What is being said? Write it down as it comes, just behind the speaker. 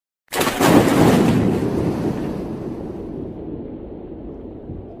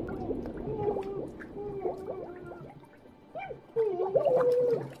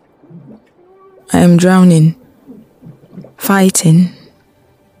I am drowning, fighting,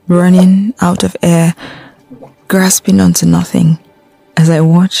 running out of air, grasping onto nothing as I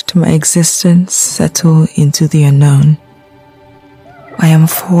watched my existence settle into the unknown. I am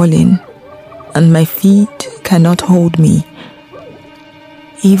falling, and my feet cannot hold me.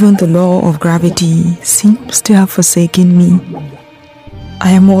 Even the law of gravity seems to have forsaken me.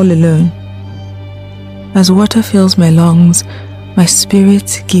 I am all alone. As water fills my lungs, my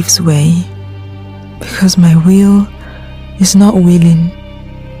spirit gives way, because my will is not willing.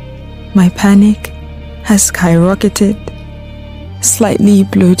 My panic has skyrocketed, slightly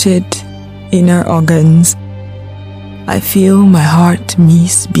bloated inner organs. I feel my heart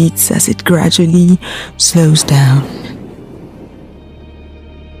miss beats as it gradually slows down.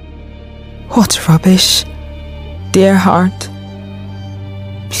 What rubbish! Dear heart,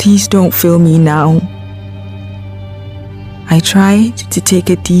 please don't fail me now. I tried to take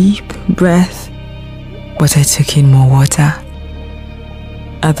a deep breath, but I took in more water.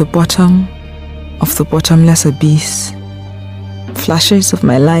 At the bottom of the bottomless abyss, flashes of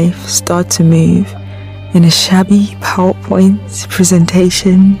my life start to move in a shabby PowerPoint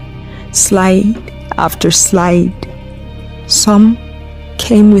presentation, slide after slide. Some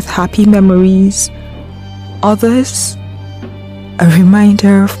came with happy memories, others a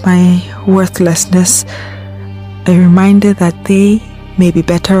reminder of my worthlessness, a reminder that they may be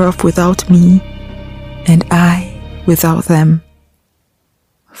better off without me and I without them.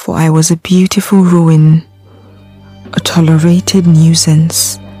 For I was a beautiful ruin, a tolerated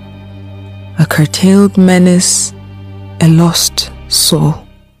nuisance, a curtailed menace, a lost soul.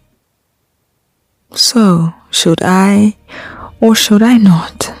 So, should I or should I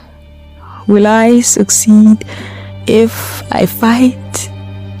not? Will I succeed if I fight?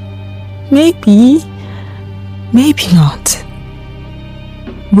 Maybe, maybe not.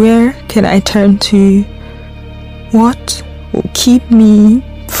 Where can I turn to? What will keep me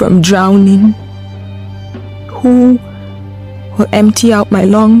from drowning? Who will empty out my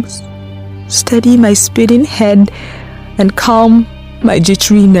lungs, steady my spinning head, and calm my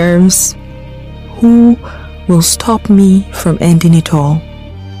jittery nerves? Who will stop me from ending it all?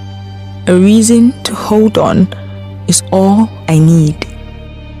 A reason to hold on is all I need.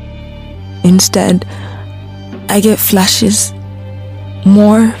 Instead, I get flashes,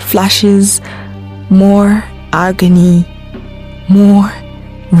 more agony, more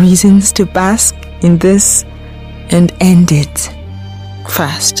reasons to bask in this and end it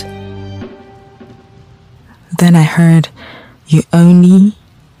fast. Then I heard, you only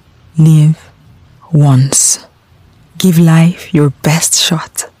live once. Give life your best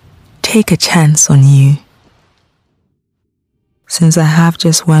shot. Take a chance on you. Since I have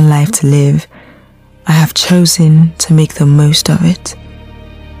just one life to live, I have chosen to make the most of it,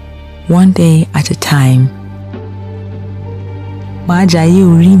 one day at a time. Majayi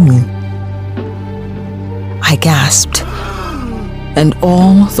Urimi. I gasped, and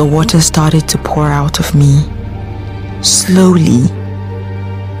all the water started to pour out of me, slowly,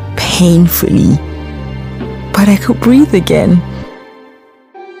 painfully, but I could breathe again.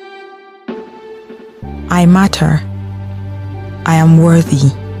 I matter. I am worthy.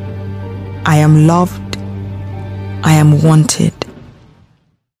 I am loved. I am wanted.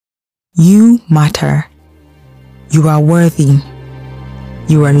 You matter. You are worthy.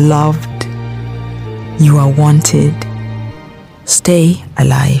 You are loved. You are wanted. Stay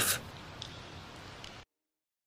alive.